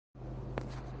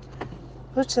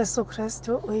uJesu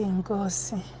Kristu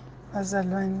uyinkosi.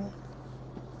 Bazalwane,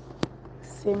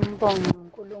 simbonge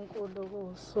uNkulunkulu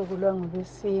kusuku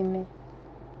lwaNgolwesine.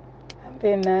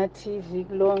 Hambe nathi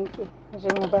iviki lonke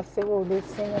njengoba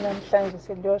sekuLwesine namhlanje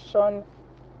seliyoshona.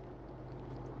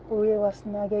 Uye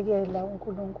wasinakekela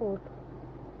uNkulunkulu.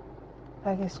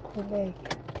 Ake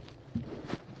sikhuleke.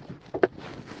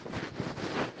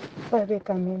 Baba,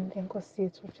 egameni leNkosi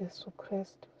yethu uJesu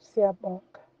Kristu,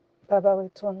 siyabonga Baba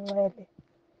wethu ongcwele,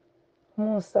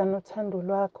 umusa nothando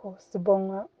lwakho.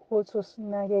 Sibonga ukuthi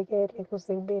usinakekele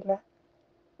kuze kube la.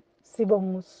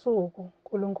 Sibonga usuku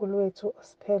uNkulunkulu wethu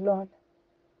osiphe lona.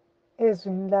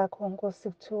 Ezwini lakho Nkosi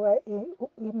kuthiwa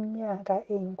iminyaka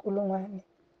eyinkulungwane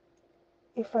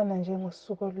ifana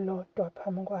njengosuku olulodwa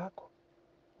phambi kwakho.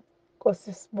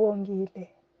 Nkosi, sibongile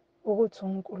ukuthi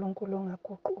uNkulunkulu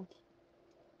ongaguquki.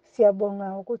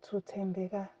 Siyabonga ukuthi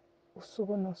uthembeka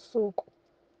usuku nosuku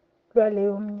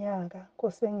lwaleyo mnyaka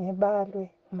Nkosi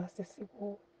engebalwe uma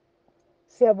sesikuwe.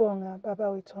 Siyabonga Baba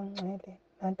wethu ongcwele,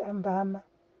 nantambama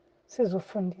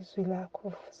sizofunda izwi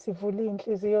lakho, sivule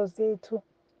iy'nhliziyo zethu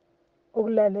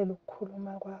ukulalela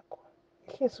ukukhuluma kwakho.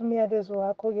 Ehlisa umyalezo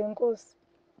wakho-ke Nkosi,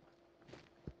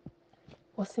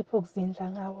 usipho ukuzindla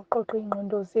ngawo, qoqa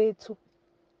iy'ngqondo zethu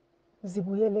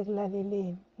zibuyele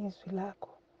ekulaleleni izwi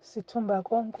lakho. Sithumba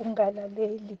konke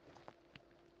ukungalaleli,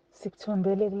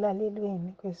 sikuthumbele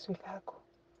ekulalelweni kwezwi lakho.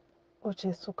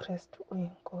 uJesu Kristu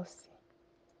uyinkosi.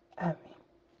 Amen.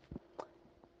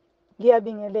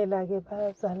 Ngiyabingelela-ke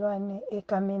bazalwane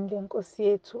egameni leNkosi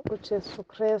yethu uJesu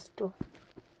Kristu.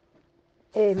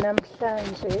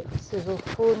 Namhlanje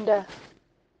sizofunda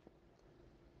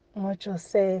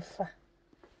ngoJosefa.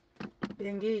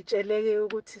 Bengiyitshele-ke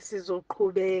ukuthi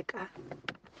sizoqhubeka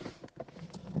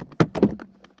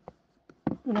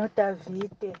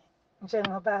noDavide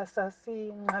njengoba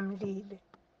sasinqamlile.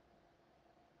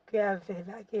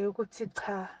 Kuyavela-ke ukuthi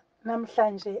cha,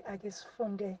 namhlanje ake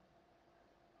sifunde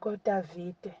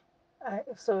ngoDavide,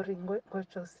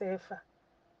 ngoJosefa.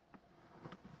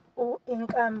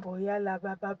 Inkambo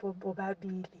yalaba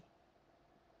bobabili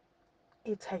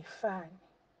ithi ayifani.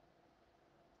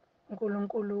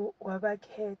 uNkulunkulu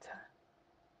wabakhetha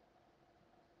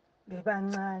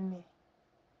bebancane,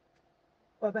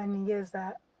 wabanikeza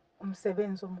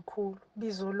umsebenzi omkhulu.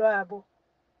 Bizo lwabo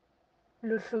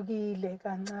luhlukile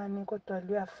kancane kodwa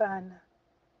luyafana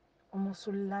uma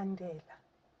usulilandela.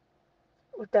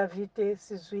 uDavide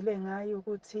sizwile ngayo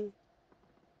ukuthi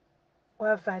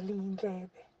wavala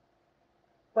iy'ndlebe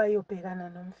wayobhekana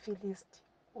nomfilisti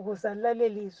ukuze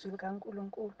alalele izwi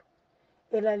likaNkulunkulu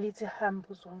elalithi hamba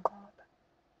uzonqoba.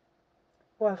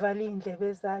 Wavala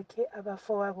iy'ndlebe zakhe,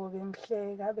 abafowabo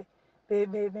bemhleka,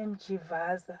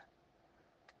 bemjivaza.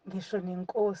 Ngisho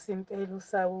nenkosi impela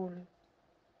uSawuli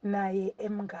naye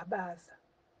emngabaza,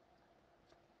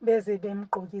 beze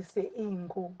bemgqokise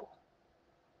iy'ngubo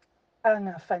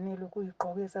angafanele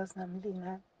ukuyigqoka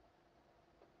ezazingamlingani,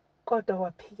 kodwa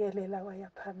waphikelela waya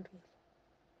phambili.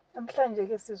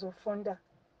 Namhlanje-ke sizofunda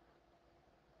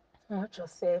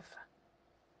ngoJosefa.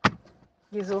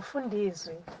 Ngizofunda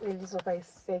izwi elizoba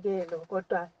isisekelo,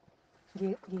 kodwa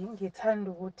ngithanda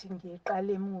ukuthi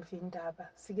ngiqale emuva indaba.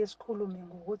 Sike sikhulume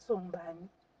ngokuthi ungubani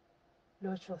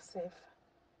lo Josefa.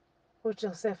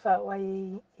 uJosefa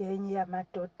wayeyenye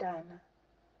yamadodana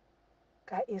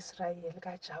ka-Israyeli,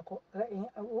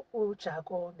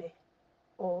 uJakobe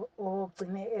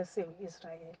ogcine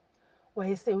esewu-Israyeli.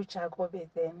 WayesewuJakobe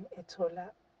then ethola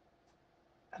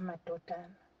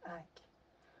amadodana akhe.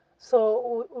 So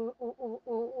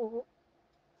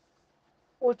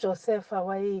uJosefa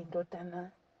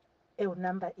wayeyindodana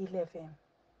ewunamba 11.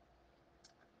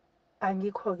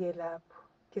 Angikho-ke lapho,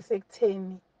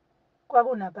 ngisekutheni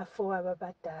kwakunabafowabo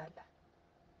abadala,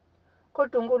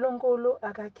 kodwa uNkulunkulu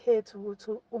akakhethi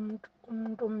ukuthi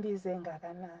umuntu umbize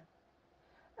engakanani.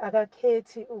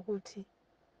 Akakhethi ukuthi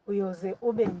uyoze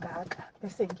ube ngaka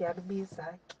bese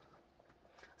ngiyakubiza-ke.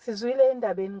 Sizwile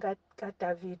endabeni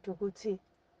kaDavide ukuthi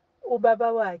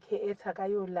ubaba wakhe ethi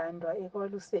akayolandwa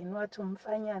ekwaLuseni wathi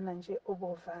umfanyana nje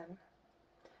obovana.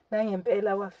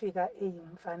 Nangempela wafika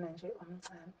eyimfana nje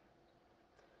omncane.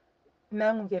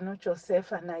 Nangu-ke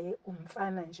noJosefa naye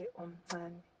umfana nje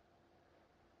omncane.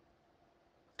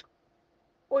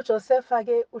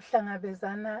 uJosefa-ke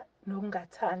uhlangabezana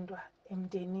nokungathandwa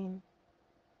emndenini.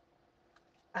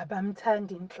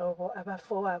 Abamthandi inhlobo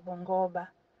abafowabo ngoba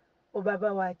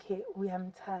ubaba wakhe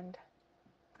uyamthanda,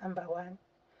 number 1.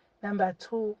 Number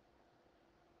 2,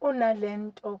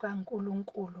 unalento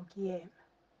kaNkulunkulu kuyena.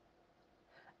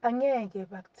 Angeke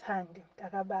bakuthande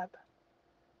mntakababa,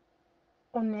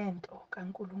 unento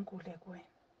kaNkulunkulu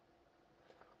kuwena.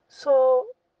 So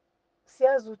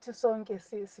siyazi ukuthi sonke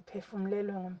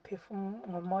siphefumulelwe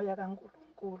ngomoya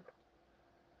kaNkulunkulu.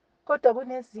 Kodwa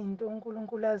kunezinto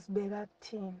uNkulunkulu azibeka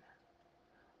kuthina.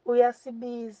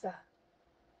 Uyasibiza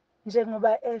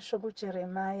njengoba esho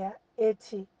kuJeremaya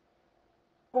ethi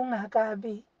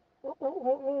ungakabi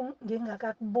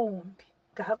ngingakakubumbi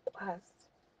ngakwazi.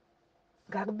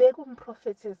 Ngakubeka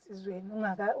umprofethi esizweni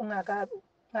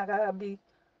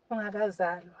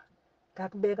ungakazalwa.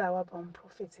 Ngakubeka waba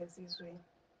umprofethi ezizweni.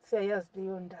 Siyayazi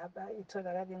leyo ndaba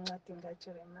itholakala encwadini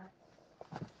kaJeremaya.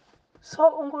 So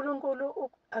uNkulunkulu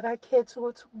akakhethi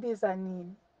ukuthi ukubiza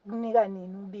nini, ukunika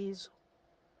nini ubizo.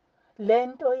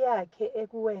 Lento yakhe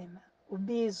ekuwena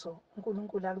ubizo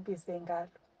uNkulunkulu akubize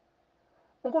ngalo.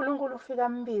 uNkulunkulu ufika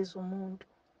ambize umuntu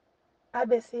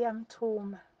abe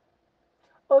seyamthuma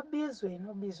obizweni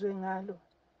obizwe ngalo.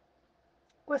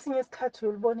 Kwesinye isikhathi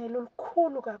uyolibonela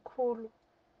olukhulu kakhulu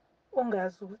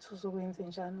ungazi ukuthi uzokwenza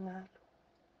njani ngalo.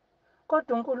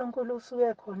 Kodwa uNkulunkulu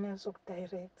usuke khona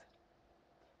ezokudirecta.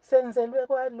 Senzelwe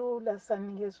kwalula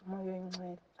sanikeza umoya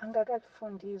oyingcwele.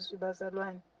 Angakalifunda izwi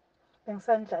bazalwane.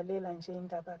 Bengisandlalela nje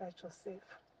indaba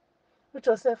kaJosefa.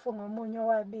 uJosefa ngomunye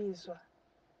owabizwa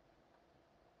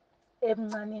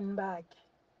ebuncaneni bakhe.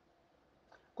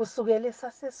 Kusukela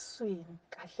esasesiswini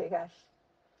kahle kahle.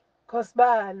 Because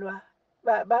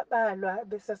balwa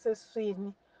besasesiswini.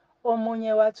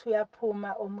 Omunye wathi uyaphuma,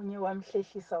 omunye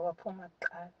wamhlehlisa waphuma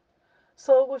kuqala.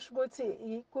 So kusho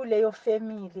ukuthi kuleyo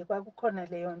family kwakukhona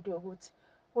leyo nto yokuthi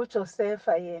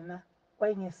uJosefa yena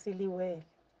wayengesiliwele.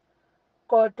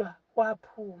 Kodwa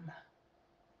waphuma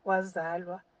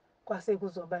wazalwa kwase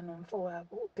kuzoba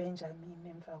nomfowabo uBenjamini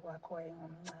emva kwakhe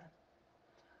wayengomncane.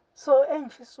 So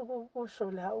engifisa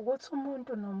ukusho la ukuthi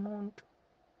umuntu nomuntu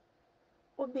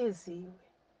ubiziwe.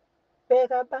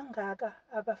 Beka bangaka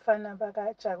abafana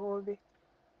bakaJakobe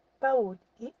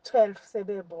bawu-12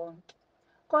 sebebonke.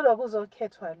 Kodwa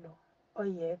kuzokhethwa lo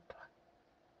oyedwa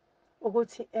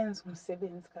ukuthi enze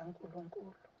umsebenzi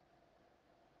kaNkulunkulu.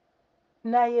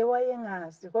 Naye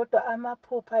wayengazi kodwa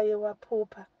amaphupha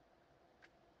ayewaphupha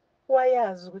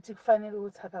wayazi ukuthi kufanele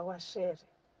ukuthi akawashere.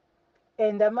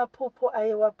 And amaphupho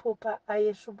ayewaphupha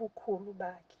ayesho ubukhulu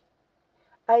bakhe,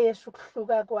 ayesho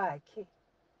ukuhluka kwakhe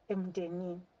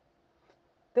emndenini.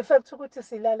 The fact ukuthi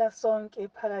silala sonke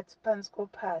phakathi phansi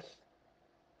kophahla,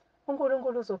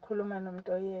 uNkulunkulu uzokhuluma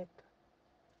nomuntu oyedwa.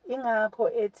 Ingakho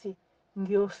ethi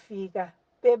ngiyofika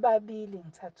bebabili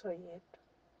ngithathe oyedwa.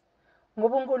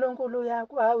 Ngoba uNkulunkulu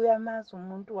uyamazi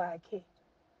umuntu wakhe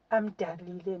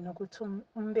amdalile nokuthi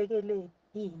umbekele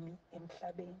yini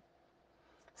emhlabeni.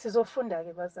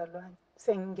 Sizofunda-ke bazalwane.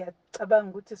 Ngiyacabanga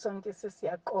ukuthi sonke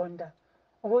sesiyaqonda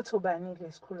ukuthi ubani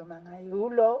lesikhuluma ngaye.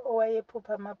 Ulo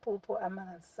owayephupha amaphupho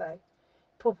amangazisayo.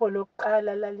 Iphupho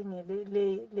lokuqala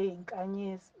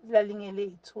lalingeleinkanyezi,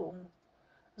 lalingeleithungu.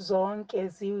 Zonke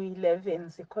ziyi-11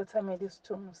 zikhothamela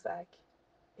isithungu sakhe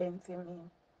ensimini.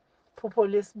 Iphupho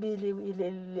lesibili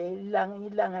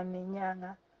ilanga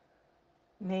nenyanga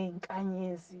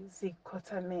ney'nkanyezi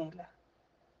zikhothamela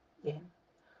yena.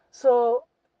 So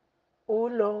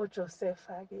ulo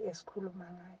Josefa-ke esikhuluma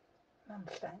ngayo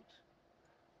namhlanje.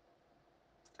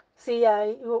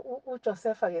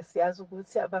 uJosefa-ke siyazi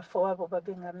ukuthi abafowabo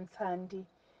babengamthandi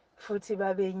futhi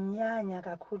babenyanya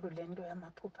kakhulu lento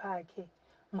yamaphupho akhe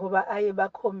ngoba aye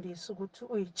bakhombisa ukuthi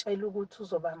uyitshela ukuthi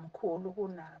uzoba mkhulu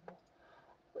kunabo.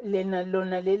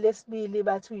 Lona lesibili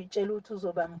bathi uyitshela ukuthi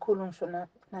uzoba mkhulu ngisho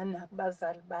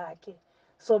nanakubazali bakhe.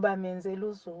 So bamenzela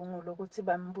uzungu lokuthi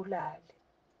bambulale.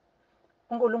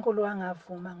 uNkulunkulu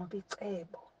wangavuma ngoba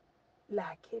icebo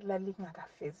lakhe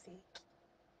lalingakafezeki.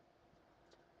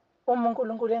 Uma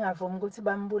uNkulunkulu engavuma ukuthi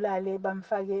bambulale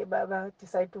bamfake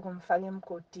decide ukumfaka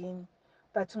emgodini,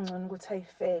 bathi ungcono ukuthi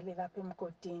ayifele lapha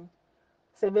emgodini.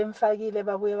 Sebemfakile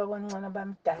babuye babona ngcono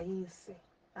bamdayise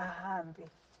ahambe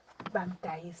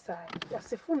bamdayisa-ke.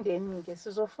 Asifundeni-ke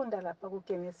sizofunda lapha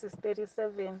kuGenesis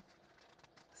 37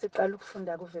 siqala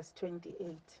ukufunda kuverse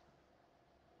 28.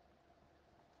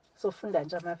 Sofunda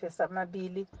nje amavesi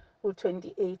amabili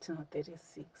u-28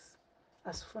 no-36.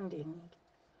 Asifundeni-ke.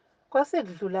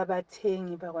 Kwasekudlula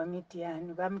abathengi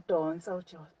bakwaMidiyani bamdonsa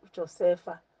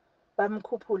uJosefa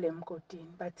bamkhuphula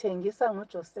emgodini. Bathengisa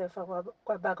ngoJosefa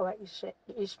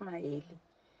kwabakwa-Ishmayeli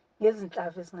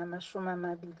ngezinhlamvu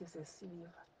ezingama-20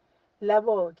 zesiliva.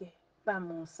 Labo-ke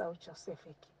bamusa uJosefa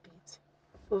eGibhithe.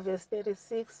 Uverse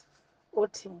 36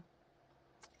 uthi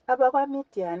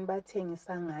abakwaMidiyani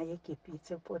bathengisa ngaye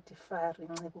eGibhithe uPotifari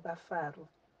inceku kaFaro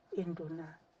induna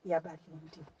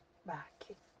yabalindi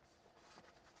bakhe.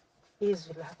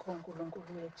 Izwi lakho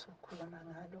uNkulunkulu wethu ukhuluma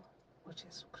ngalo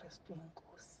uJesu Kristu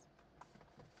inkosi.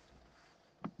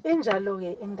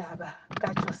 Injalo-ke indaba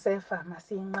kaJosefa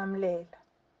masiyinqamulela.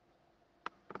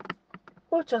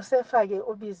 uJosefa-ke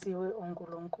ubiziwe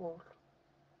uNkulunkulu.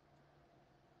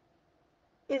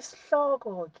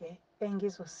 Isihloko-ke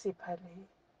engizosipha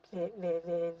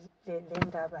le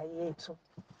ndaba yethu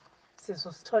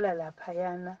sizosithola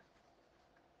laphayana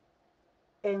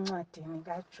encwadini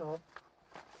kaJob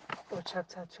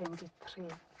chapter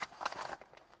 23.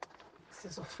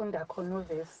 Sizofunda khona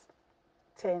uvesi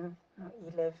 10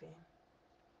 no-11.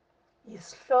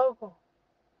 Isihloko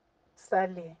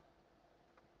sale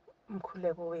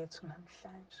mkhuleko wethu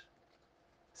namhlanje.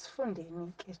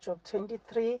 Sifundeni-ke Job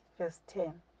 23 verse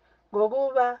 10.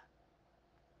 Ngokuba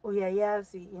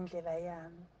uyayazi indlela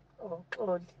yami.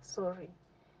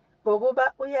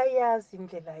 Ngokuba uyayazi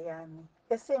indlela yami,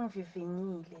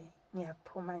 esengivivinyile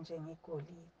ngiyaphuma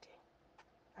njengegolide.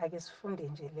 Ake sifunde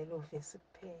nje lelo vesi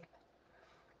kuphela.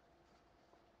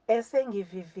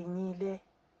 Esengivivinyile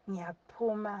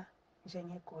ngiyaphuma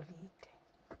njengegolide.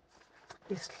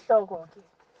 Isihloko-ke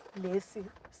lesi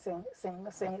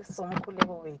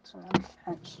somkhuleko wethu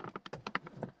namhlanje.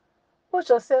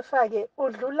 uJosefa-ke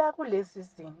udlula kulezi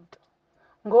zinto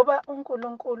ngoba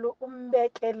uNkulunkulu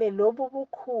umbekele lobu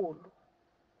bukhulu,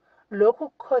 lokhu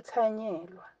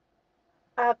kukhothanyelwa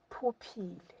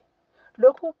akuphuphile.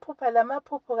 Lokhu kuphupha,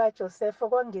 lamaphupho kaJosefa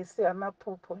kwangesiyo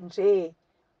amaphupho nje,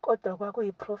 kodwa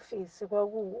kwakuyiprofesi,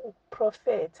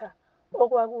 kwakuwukuprofetha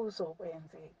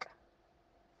okwakuzokwenzeka.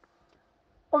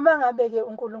 Uma ngabe-ke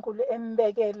uNkulunkulu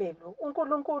embekele lo,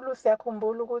 uNkulunkulu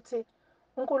siyakhumbula ukuthi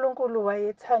uNkulunkulu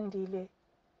wayethandile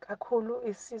kakhulu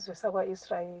isizwe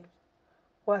sakwa-Israyeli.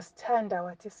 Wasithanda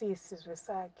wathi siyisizwe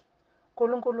sakhe.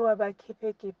 uNkulunkulu wabakhipha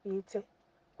eGibhithe,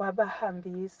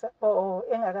 wabahambisa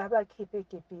engakabakhiphi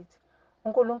eGibhithe.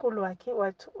 uNkulunkulu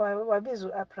wabiza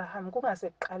u-Abraham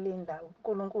kungasekuqaleni la.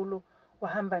 uNkulunkulu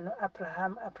wahamba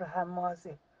no-Abraham, Abraham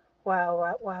waze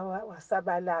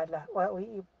wasabalala,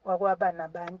 wakwaba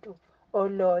nabantu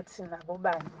oLothi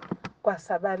nabobani,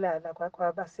 kwasabalala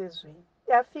kwaba sezweni.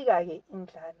 Yafika-ke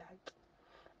indlala-ke.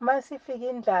 Masifika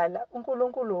indlala,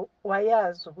 uNkulunkulu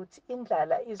wayazi ukuthi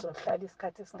indlala izohlala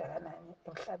isikhathi esingakanani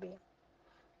emhlabeni.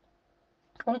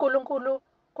 uNkulunkulu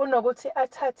kunokuthi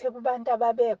athathe kubantu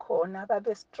ababekhona,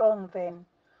 ababe-strong then,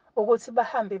 ukuthi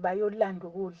bahambe bayolanda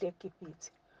ukudla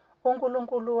eGibhithe,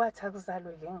 uNkulunkulu wathi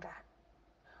akuzalwe le ngane.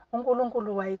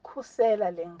 uNkulunkulu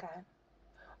wayikhusela le ngane.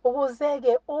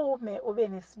 Ukuze-ke ume ube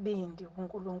nesibindi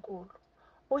kuNkulunkulu,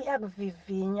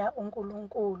 uyakuvivinya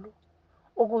uNkulunkulu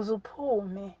ukuze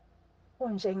uphume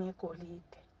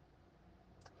unjengegolide.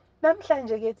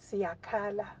 Namhlanje-ke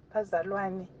siyakhala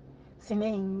bazalwane,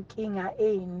 siney'nkinga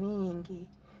ey'ningi,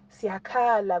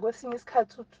 siyakhala. Kwesinye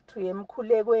isikhathi uthi uye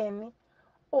emkhulekweni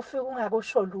ufike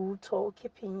ungakusho lutho,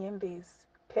 ukhiphe inyembezi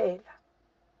kuphela.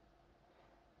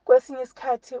 Kwesinye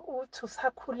isikhathi uthi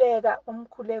usakhuleka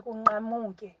umkhuleko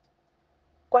unqamuke,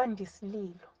 kwanda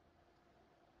isililo.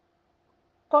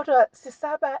 Kodwa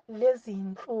sisaba lezi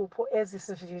zinhlupho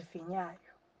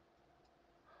ezisivivinyayo.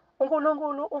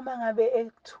 uNkulunkulu uma ngabe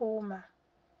ekuthuma,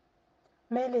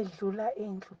 kumele edlula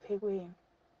ey'nhluphekweni.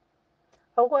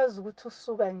 Awukwazi ukuthi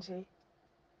usuka nje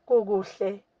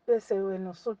kukuhle bese wena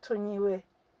usuthunyiwe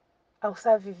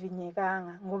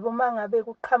awusavivinyekanga, ngoba uma ngabe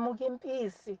kuqhamuka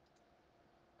impisi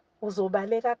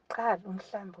uzobaleka kuqala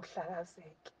umhlambi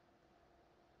uhlakazeke.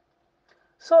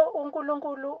 So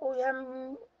uNkulunkulu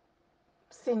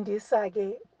uyamsindisa-ke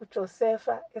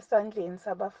uJosefa esandleni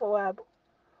sabafowabo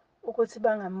ukuthi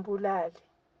bangambulali,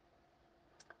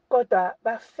 kodwa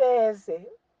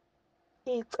bafeze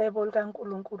icebo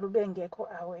likaNkulunkulu bengekho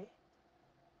awe.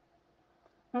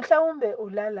 Mhlawumbe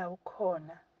ulala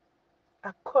ukhona,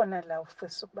 akukhona la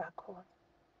ufisa ukuba khona,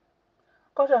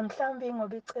 kodwa mhlawumbe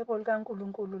ingoba icebo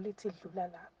likaNkulunkulu lithi dlula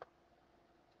lapho.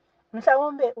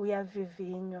 Mhlawumbe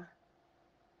uyavivinywa,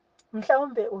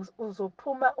 mhlawumbe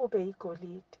uzophuma ube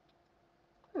yigolide.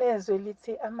 Nezwe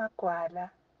lithi amagwala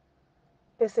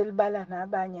bese libala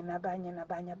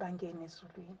nabanye abangena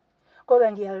ezulwini.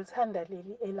 Kodwa ngiyalithanda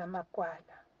leli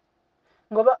elamagwala,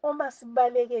 ngoba uma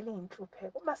sibalekela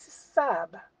iy'nhlupheko, uma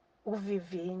sisaba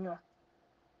ukuvivinywa,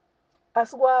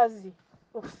 asikwazi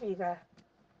ukufika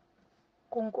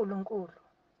kuNkulunkulu.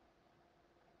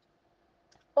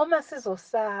 Uma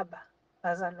sizosaba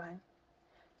bazalwane,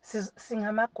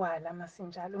 singamagwala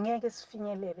masinjalo, ngeke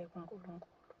sifinyelele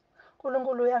kuNkulunkulu.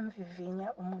 uNkulunkulu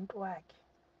uyamvivinya umuntu wakhe.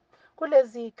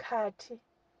 Kulezi y'khathi,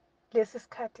 lesi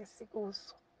sikhathi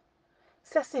esikuso,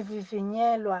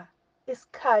 sesivivinyelwa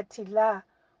isikhathi la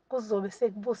kuzobe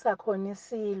sekubusa khona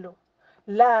isilo,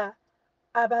 la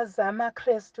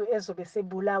amaKrestu ezobe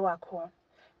sebulawa khona,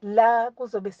 la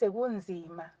kuzobe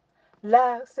sekunzima,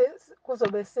 la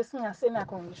kuzobe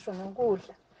sesingasenakho ngisho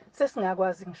nokudla,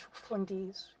 sesingakwazi ngisho ukufunda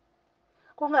izwi.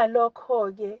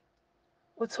 Kungalokho-ke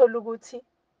uthola ukuthi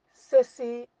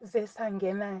sesize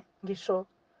sangena ngisho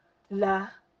la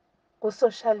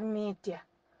ku-social media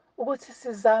ukuthi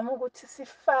sizame ukuthi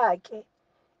sifake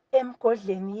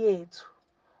emgodleni yethu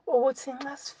ukuthi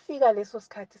nxa sifika leso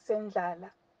sikhathi sendlala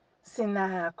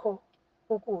sinakho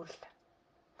ukudla.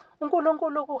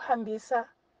 uNkulunkulu ukuhambisa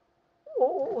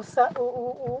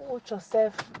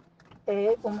uJoseph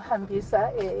umhambisa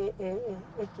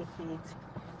eGibhithe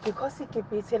because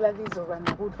iGibhithe lalizoba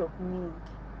nokudla okuningi.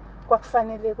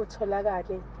 Kwakufanele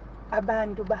kutholakale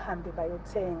abantu bahambe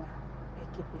bayothenga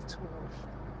eGibhithe ukudla.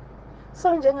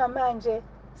 So njengamanje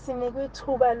sinikwe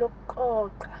ithuba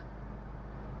lokuqoqa,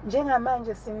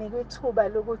 njengamanje sinikwe ithuba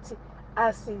lokuthi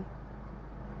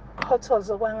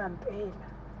asiqhothoze kwangampela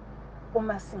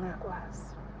uma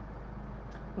singakwazi,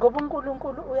 ngoba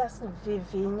uNkulunkulu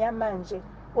uyasivivinya manje,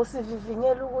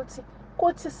 usivivinyela ukuthi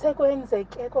kuthi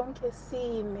sekwenzeke konke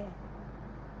sime.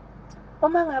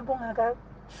 Uma ngabe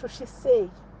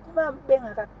ungakashushiseki, uma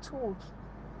bengakakuthuki,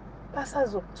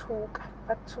 basazokuthuka,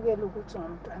 bakuthukele ukuthi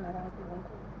ungumntwana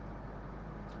kaNkulunkulu.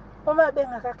 Uma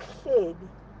bengakakuhlebi,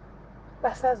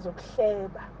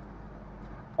 basazokuhleba.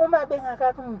 Uma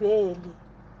bengakakumbeli,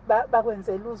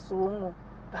 bakwenzela uzungu,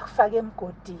 bakufaka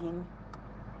emgodini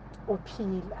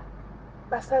uphila,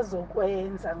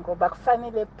 basazokwenza ngoba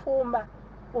kufanele phuma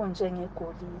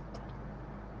unjengegolide.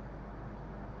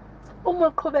 Uma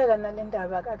uqhubeka nale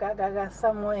ndaba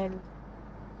kaSamuel,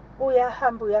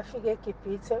 uyahamba uyafika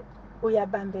eGibhithe,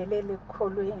 uyabambelela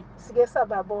ekukholweni. Sike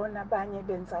sababona abanye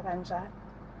benza kanjalo.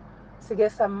 Sike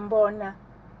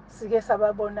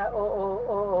sababona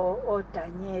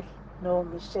oDaniel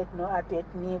noMeshaki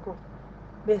no-Abednego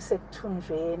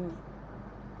besekuthunjweni,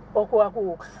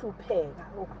 okwakuwukuhlupheka,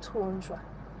 ukuthunjwa,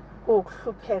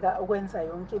 kuwukuhlupheka ukwenza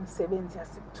yonke imisebenzi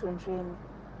yasekuthunjweni,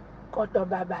 kodwa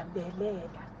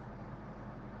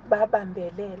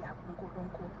babambelela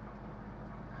kuNkulunkulu.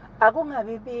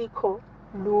 Akungabi bikho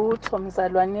lutho,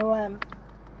 mzalwane wami,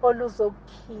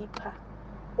 oluzokukhipha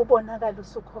ubonakala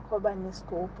usukhokhoba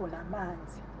nesigubhu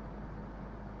namanzi.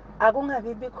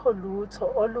 Akungabi bikho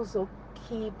lutho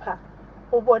oluzokukhipha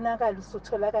ubonakala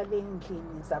usutholakala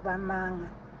ey'ndlini zabamanga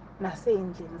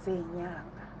nasey'ndlini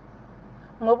zey'nyanga,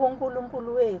 ngoba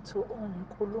uNkulunkulu wethu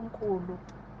unguNkulunkulu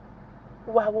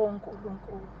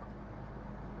wawonkulunkulu.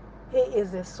 He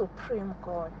is a supreme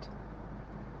God.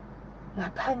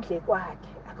 Ngaphandle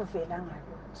kwakhe akuvelanga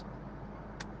lutho.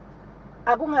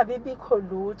 Akungabi bikho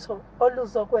lutho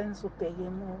oluzokwenza ubheke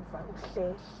emuva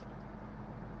uhlehle.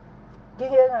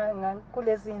 Ngike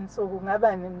kulezi iy'nsuku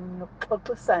ngaba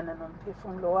nokuxoxisana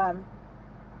nomphefumulo wami,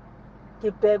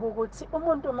 ngibheka ukuthi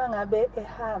umuntu uma ngabe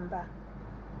ehamba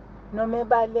noma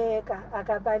ebaleka,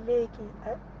 akabaleki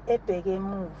ebheke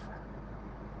emuva.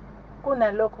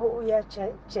 Kunalokho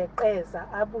uyajeqeza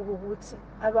abuke ukuthi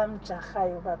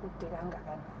abamjahayo bakude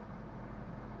kangakanani,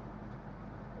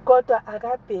 kodwa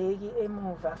akabheki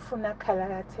emuva, funa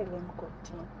akhalakathele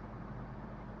emgodini.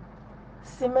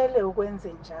 Simele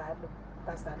ukwenze njalo,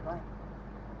 bazalwane,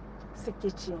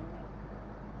 sigijime,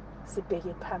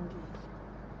 sibheke phambili.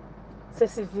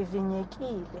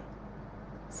 Sesivivinyekile,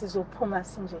 sizophuma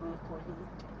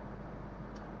sinjengegolide.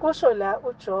 Kusho la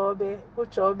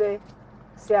uJobe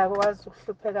siyakwazi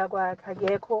ukuhlupheka kwakhe,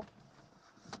 akekho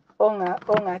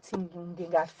ongathi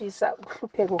ngingafisa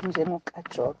ukuhlupheka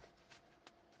okunjengokaJobe.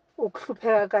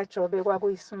 Ukuhlupheka kaJobe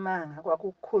kwakuyisimanga,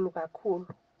 kwakukhulu kakhulu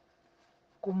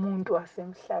kumuntu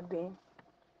wasemhlabeni,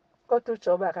 kodwa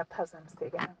uJobe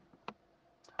akaphazamisekanga.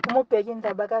 Uma ubheka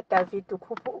indaba kaDavide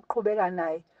uqhubeka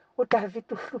naye,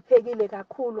 uDavide uhluphekile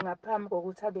kakhulu ngaphambi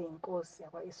kokuthi abe yinkosi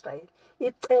yakwa-Israyeli.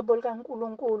 Icebo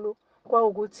likaNkulunkulu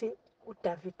kwawukuthi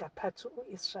uDavide aphathe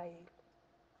u-Israyeli,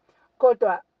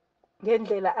 kodwa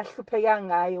ngendlela ahlupheka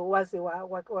ngayo waze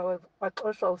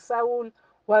waxoshwa uSawuli,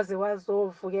 waze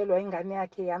wazovukelwa ingane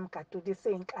yakhe yamgadulisa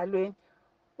ey'nkalweni.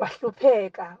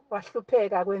 Wahlupheka,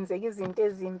 kwenzeka izinto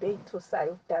ezimbi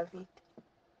ey'thusayo uDavide,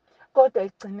 kodwa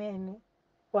ekugcineni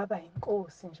waba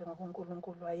yinkosi njengoba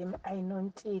uNkulunkulu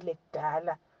ayinontile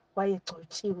kudala,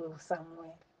 wayegcotshiwe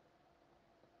uSamuel.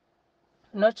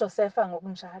 NoJosefa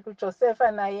ngokunjalo,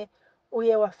 uJosefa naye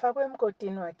uye wafakwa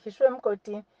emgodini, wakhishwa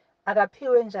emgodini,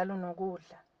 akaphiwe njalo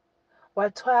nokudla.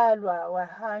 Wathwalwa,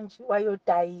 wahanjwa,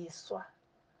 wayodayiswa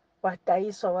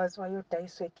waze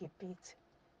wayodayiswa eGibhithe.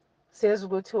 Siyazi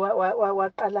ukuthi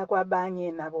waqala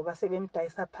kwabanye nabo base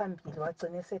bemdayisa phambili,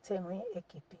 wagcina esethengwe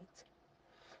eGibhithe.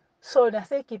 So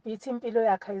naseGibhithe impilo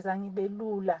yakhe ayizange ibe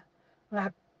lula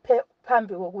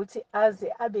phambi kokuthi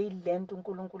aze abe yile nto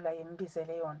uNkulunkulu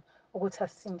ayembizele yona, ukuthi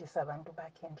asindise abantu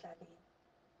bakhe endlaleni.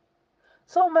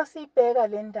 So uma siyibheka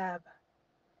le ndaba,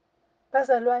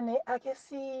 bazalwane, ake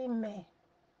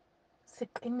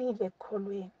siqinile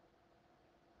ekukholweni.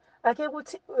 Ake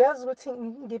kuthi uyazi ukuthi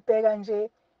ngibheka nje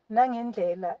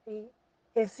nangendlela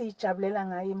esijabulela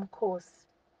ngayo imikhosi.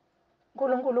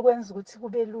 uNkulunkulu kwenza ukuthi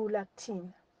kube lula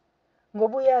kuthina.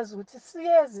 Ngoba uyazi ukuthi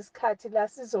siyeza isikhathi la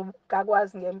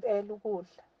sizongakwazi ngempela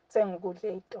ukudla, kuthenga ukudla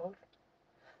ey'tolo.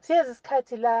 Siyeza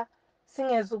isikhathi la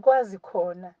singeze ukwazi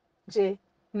khona nje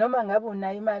noma ngabe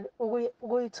unayo imali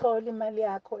ukuyithola imali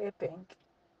yakho ebhenki.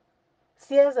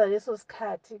 Siyeza leso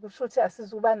sikhathi kusho ukuthi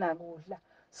asizuba nakudla.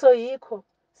 So yikho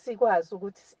sikwazi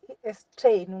ukuthi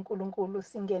esi-train uNkulunkulu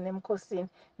singene emkhosini.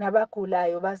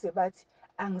 Nabagulayo baze bathi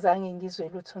angizange ngizwe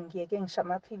lutho ngiyeke ngisho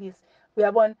amaphilisi.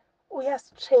 Uyabona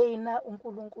uyasi-train-a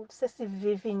uNkulunkulu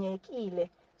sesivivinyekile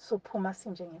sophuma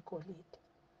sinjengegolide.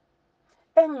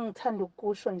 Engithanda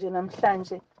ukukusho nje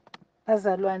namhlanje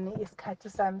bazalwane, isikhathi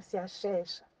sami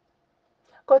siyashesha.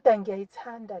 Kodwa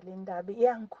ngiyayithanda le ndaba,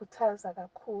 iyangikhuthaza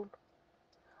kakhulu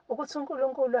ukuthi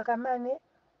uNkulunkulu akamane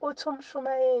uthi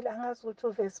umshumayeli, angazi ukuthi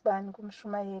uvesi bani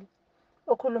kumshumayeli,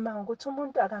 okhuluma ngokuthi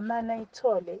umuntu akamane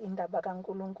ayithole indaba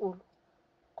kaNkulunkulu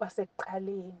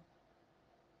kwasekuqaleni.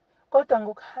 Kodwa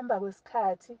ngokuhamba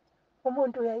kwesikhathi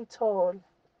umuntu uyayithola.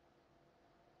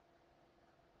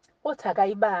 Uthi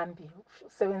akayibambi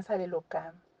ukusebenzisa lelo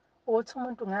gama. Ukuthi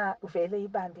umuntu ungavele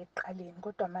eyibambe ekuqaleni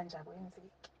kodwa manje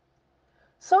akwenzeki.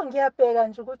 So ngiyabheka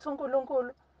nje ukuthi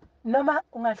uNkulunkulu noma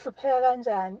ungahlupheka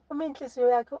kanjani, uma inhliziyo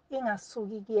yakho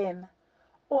ingasuki kuyena,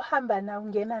 uhamba nawe,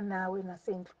 ungena nawe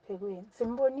nasey'nhluphekweni.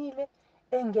 Simbonile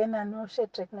engena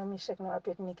noShedrack noMeshaki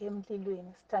no-Abednego emlilweni,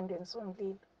 esithandweni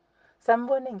somlilo.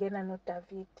 Sambona engena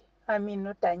noDavide,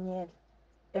 noDanyeli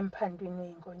emphandweni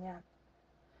wey'nkonyane.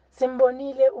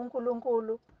 Simbonile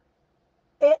uNkulunkulu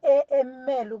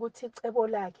emele ukuthi icebo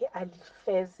lakhe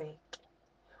alifezeke.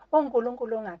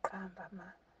 UNkulunkulu ongaqamba ma.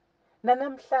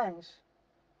 Nanamhlanje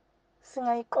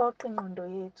singayiqoqa ingqondo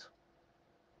yethu,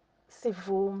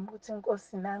 sivume ukuthi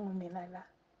Nkosi nangu mina la,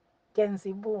 ngenza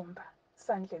ibumba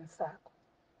esandleni sakho.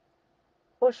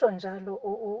 Usho njalo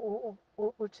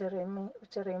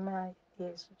uJeremiya,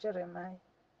 yes, uJeremiya,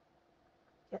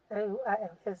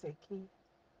 Hezekiya.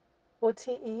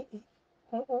 Uthi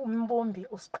umbumbi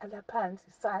usiqala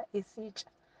phansi isitsha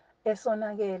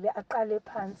esonakele, aqale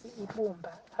phansi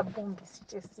ibumba, abumbe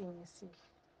isitsha esinye esihle.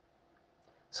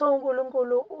 So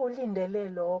uNkulunkulu ulindele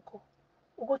lokho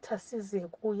ukuthi asize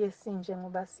kuye sinje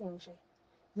ngoba sinje.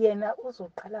 Yena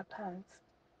uzoqala phansi.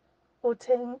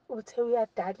 Uthe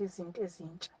uyadala izinto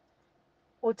ezintsha.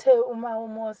 Uthe uma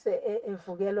uMose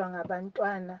evukelwa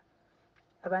ngabantwana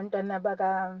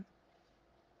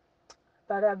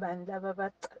bakabani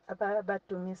laba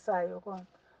abadumisayo kona.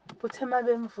 Uthe uma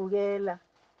bemvukela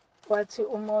wathi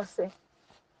uMose,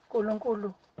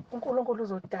 uNkulunkulu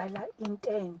uzodala into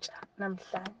entsha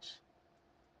namhlanje.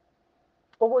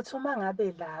 Ukuthi uma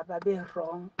ngabe laba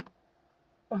be-wrong,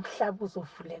 umhlaba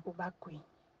uzovuleka ubagwinye.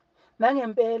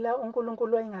 Nangempela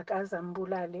uNkulunkulu wayengakaze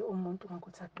ambulale umuntu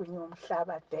ngokuthi agwinywe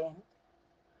umhlaba then.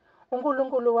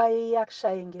 uNkulunkulu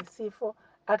wayeyakushaye ngesifo,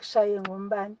 akushaye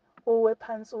ngombani, uwe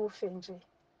phansi ufe nje.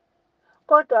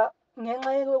 Kodwa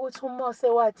ngenxa yokuthi uMose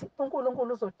wathi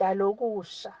uNkulunkulu uzodala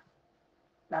okusha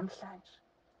namhlanje,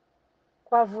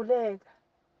 kwavuleka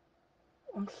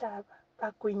umhlaba,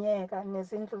 bagwinyeka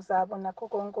nezindlu zabo nakho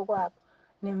konke kwabo,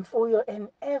 nemfuyo and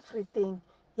everything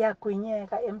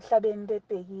yagwinyeka emhlabeni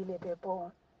bebhekile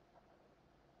bebona.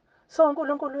 So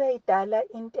uNkulunkulu uyayidala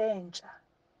into entsha.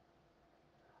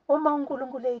 Uma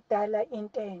uNkulunkulu eyidala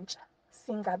into entsha,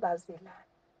 singabazelani.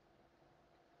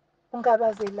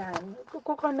 Ungabazelani.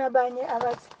 Kukhona abanye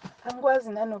abathi angikwazi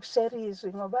nanokushare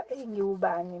izwi ngoba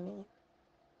ngiwubani mina.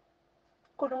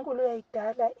 uNkulunkulu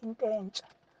uyayidala into entsha.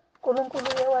 uNkulunkulu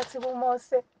uye wathi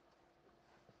kuMose,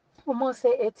 uMose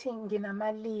ethi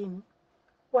nginamalimi.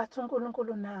 Wathi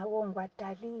uNkulunkulu nawo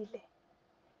ngiwadalile.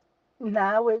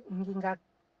 Nawe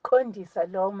ngingaqondisa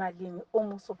lawo malimi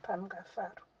uma usuphambi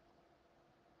kaFaro.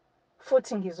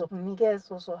 Futhi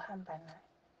ngizokunikeza uzohamba naye.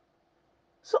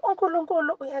 So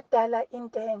uNkulunkulu uyadala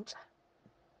into entsha.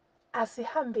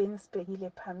 Asihambeni sibhekile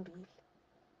phambili.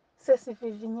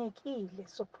 Sesivivinyekile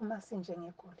sophuma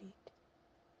sinjengegolide.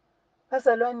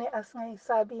 Bazalwane,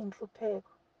 asingayisabi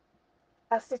inhlupheko.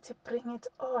 Asithi bring it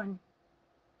on.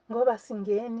 Ngoba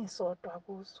singeni sodwa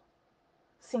kuzo.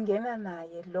 Singena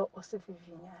naye lo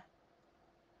osivivinyayo.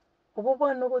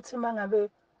 Ukubona ukuthi mangabe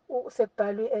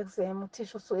sekubhalwe i-exam,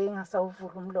 uthisha usuke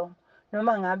engasawuvula umlomo.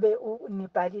 Noma ngabe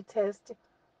nibhala i-test,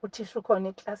 uthisha ukhona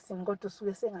eklasini kodwa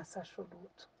usuke sengasasho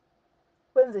lutho.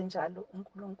 Wenze njalo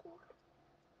uNkulunkulu.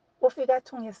 Ufika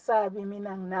athi ungesabi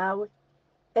mina nginawe,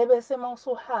 ebese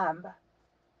mawusuhamba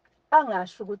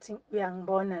angasho ukuthi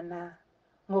uyangibona na,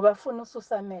 ngoba afuna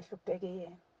ususa amehlo ubheke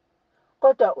yena.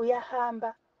 kodwa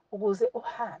uyahamba ukuze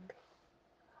uhambe.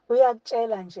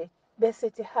 Uyakutshela nje bese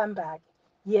ethi hamba-ke,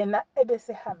 yena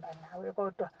ebese hamba nawe,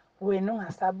 kodwa wena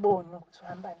ungasaboni ukuthi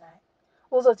uhamba naye.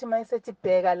 Uzothi uma esethi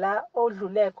bheka la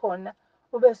odlule khona,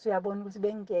 ubese uyabona ukuthi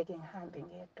bengeke ngihambe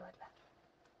ngedwa la.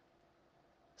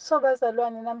 So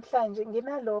bazalwane, namhlanje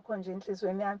nginalokho nje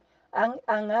enhlizweni yami.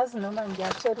 Angazi noma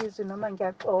ngiyashera izwi noma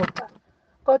ngiyaxoxa,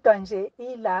 kodwa nje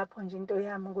ilapho nje into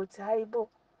yami ukuthi hayi bo,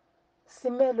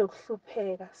 simele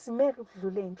ukuhlupheka, simele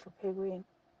ukudlula ey'nhluphekweni.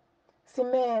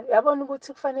 Simele, yabona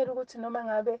ukuthi kufanele ukuthi noma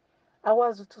ngabe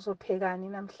akwazi ukuthi uzophekani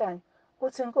namhlanje,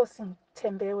 uthi Nkosi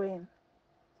ngithembe wena,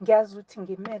 ngiyazi ukuthi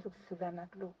ngimele ukudlula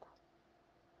nakulokhu.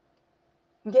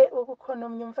 Kukhona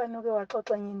omunye umfana oke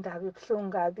waxoxa enye indaba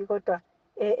ebuhlungu kabi, kodwa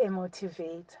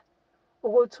emotivate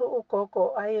ukuthi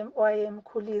ugogo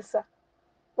wayemkhulisa,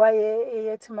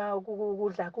 wayethi uma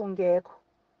ukudla kungekho,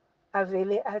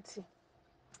 avele athi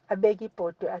abeke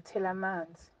ibhodwe athele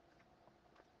amanzi,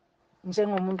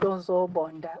 njengomuntu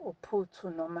ozobonda uphuthu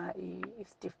noma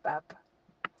i-stiff papa,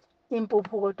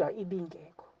 impuphu kodwa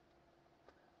ibingekho.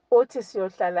 Uthi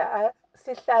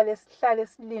sihlale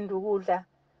silinde ukudla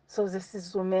soze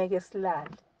sizumeke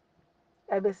silale.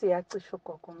 Abese yacisha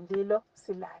ugogo umlilo,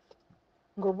 silale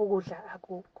ngoba ukudla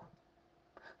akukho.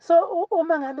 So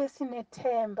uma ngabe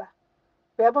sinethemba,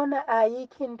 uyabona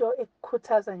ayikho into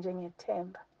ekukhuthaza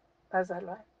njengethemba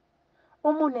bazalwane.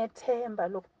 Uma unethemba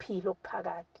lokuphila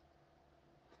okuphakade,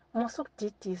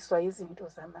 musukudidiswa izinto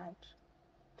zamanje,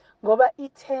 ngoba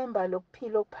ithemba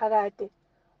lokuphila okuphakade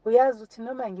uyazi ukuthi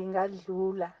noma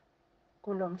ngingadlula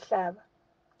kulo mhlaba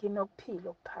nginokuphila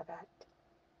okuphakade.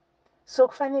 So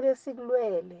kufanele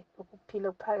sikulwele ukuphila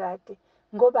okuphakade,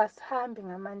 ngoba asihambi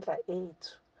ngamandla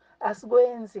ethu,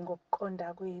 asikwenzi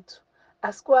ngokuqonda kwethu,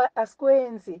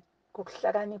 asikwenzi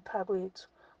ngokuhlakanipha kwethu,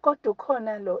 kodwa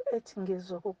ukhona lo ethi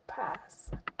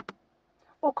ngizokuphasa.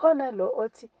 Ukhona lo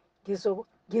othi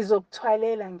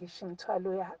ngizokuthwalela ngisho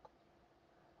imithwalo yakho.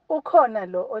 Ukhona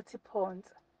lo othi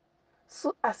phonsa,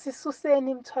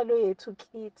 asisuseni imithwalo yethu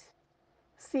kithi,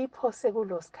 siyiphose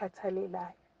kulo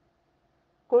sikhathalelayo.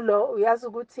 Kulo uyazi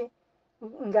ukuthi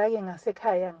ngake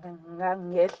ngasekhaya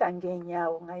ngehla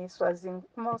ngey'nyawo ngaye eSwazini.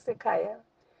 Uma usekhaya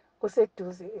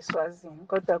kuseduze eSwazini,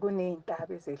 kodwa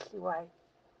kuney'ntaba ezehliwayo.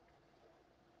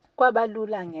 Kwaba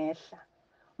lula ngehla.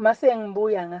 Uma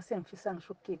sengibuya ngase ngifisa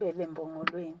ngisho ukugibela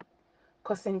embongolweni,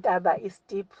 because intaba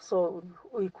istip, so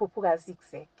uyikhuphuka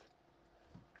zigzag.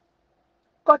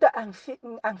 Kodwa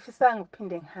angifisanga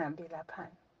ukuphinde ngihambe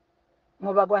laphana,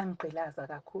 ngoba kwangigqilaza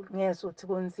kakhulu, ngezwa ukuthi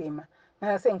kunzima.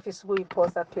 Ngase ngifisa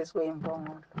ukuyiphosa phezu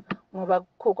kwey'mbongolo, ngoba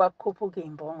kwakukhuphuka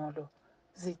iy'mbongolo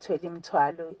zithwele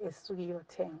imithwalo esuke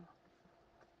iyothengwa.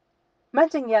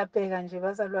 Manje ngiyabheka nje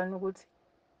bazalwane ukuthi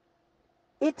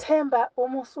ithemba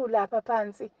uma usulapha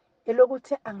phansi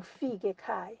elokuthi angifike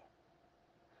ekhaya,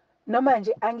 noma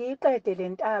nje angiyiqede le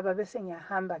ntaba bese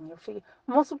ngiyahamba ngiyofika.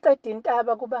 Uma usuqeda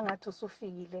intaba kuba ngathi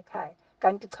usufikile ekhaya,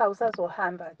 kanti cha,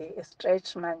 usazohamba-ke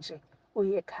stretch manje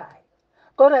uye ekhaya.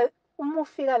 Kodwa uma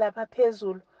ufika lapha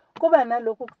phezulu kuba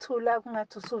nalokhu kuthula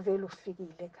kungathi usuvele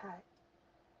ufikile ekhaya.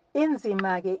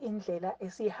 Inzima-ke indlela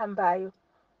esiyihambayo,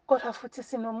 kodwa futhi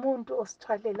sinomuntu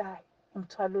osithwalelayo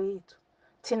imithwalo yethu.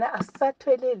 Thina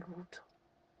asisathwele lutho,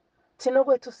 thina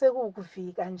okwethu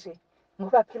sekuwukuvika nje,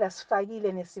 ngoba phela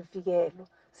sifakile nesivikelo,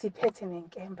 siphethe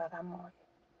nenkemba kamoya.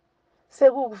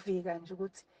 Sekuwukuvika nje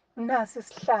ukuthi nasi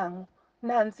isihlangu,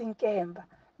 nansi inkemba,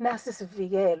 nasi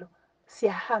isivikelo,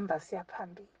 siyahamba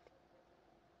siyaphambili.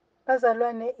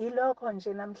 Bazalwane, ilokho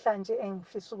nje namhlanje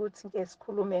engifisa ukuthi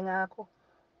sikhulume ngakho,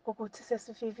 ukuthi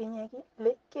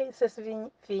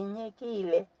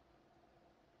sesivinyekile,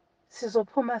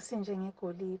 sizophuma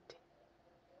sinjengegolide.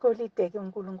 Igolide-ke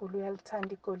uNkulunkulu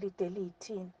uyalithanda igolide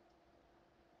eliyithini,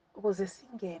 ukuze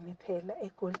singene phela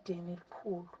egolideni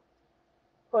elikhulu,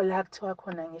 ola kuthiwa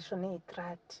khona ngisho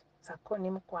ney'tradi zakhona,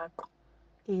 imigwaqo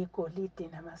iyigolide,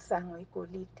 namasango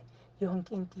igolide,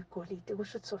 yonke into igolide.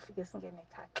 Kusho ukuthi sofike singene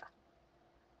khaxa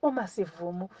uma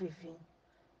sivuma ukuvivinya,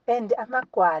 and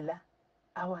amagwala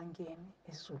awangeni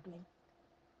ezulwini.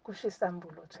 Kusho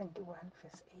isambulo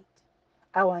 21:8.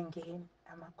 Awangeni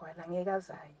amagwala, angeke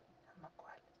azayo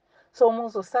amagwala. So uma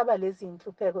uzosaba lezi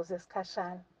iy'nhlupheko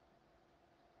zesikhashana,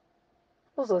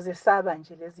 uzozisaba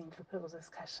nje lezi iy'nhlupheko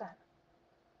zesikhashana,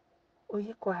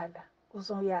 uyigwala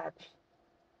uzoyaphi?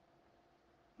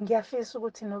 Ngiyafisa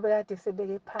ukuthi nobekade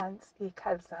sebeke phansi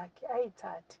iy'khali zakhe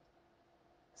ayithathe,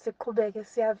 siqhubeke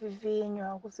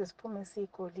siyavivinywa ukuze siphume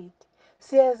siyigolide.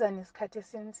 Siyeza nesikhathi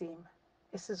esinzima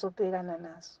esizobhekana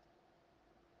naso,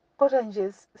 kodwa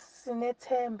nje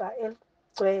sinethemba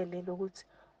eligcwele lokuthi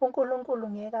uNkulunkulu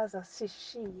ngeke aze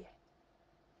asishiye.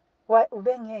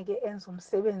 ubengeke enze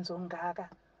umsebenzi ongaka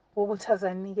wokuthi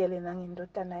azanikele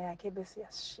nangendodana yakhe bese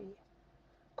yasishiya.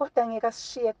 Kodwa ngeke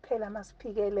asishiye kuphela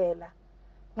masiphikelela,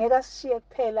 ngeke asishiye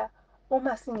kuphela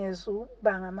uma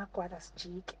singezuba ngamagwala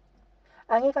sijike.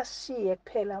 Angeke asishiye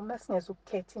kuphela uma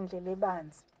singezukukhetha indlela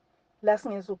ebanzi, la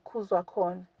singezukukhuzwa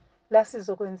khona, la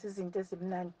sizokwenza izinto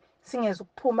ezimnandi,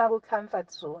 singezukuphuma kwi-comfort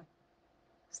zone.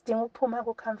 Sidinga ukuphuma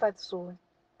ku-comfort zone,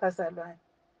 bazalwane.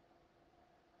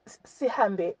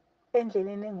 Sihambe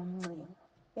endleleni engumncingo,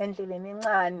 endleleni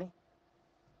encane,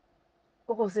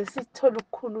 ukuze sithole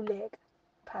ukukhululeka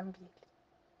phambili.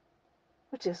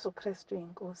 uJesu Kristu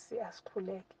inkosi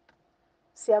asikhuleke.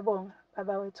 Siyabonga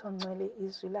Baba wethu ongcwele,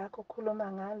 izwi lakho khuluma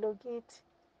ngalo kithi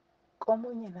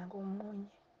komunye nakomunye.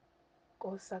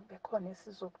 Nkosi, akube khona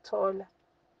esizokuthola.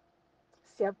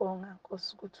 Siyabonga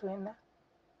Nkosi ukuthi wena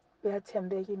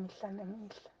uyathembeka imihla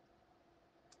nemihla,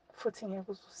 futhi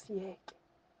ngeke uze usiyeke.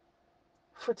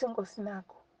 Futhi Nkosi,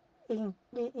 nakho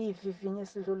iyivivinyo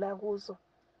esidlula kuzo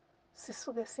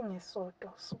sisuke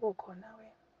singesodwa, usuke ukhona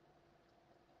wena.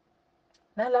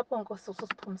 Nalapho Nkosi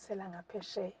usiphumisela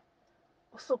ngaphesheya,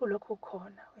 usuku lokhu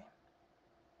ukhona wena.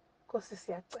 Nkosi,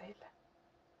 siyacela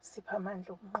sipha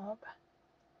amandla okunqoba,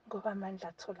 ngoba amandla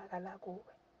atholakala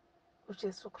kuwe,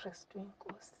 uJesu Kristu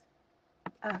inkosi.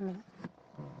 Amen.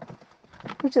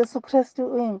 uJesu Kristu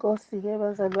uyinkosi-ke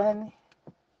bazalwane,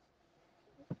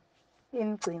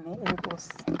 inigcine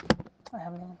inkosi.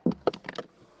 Amen.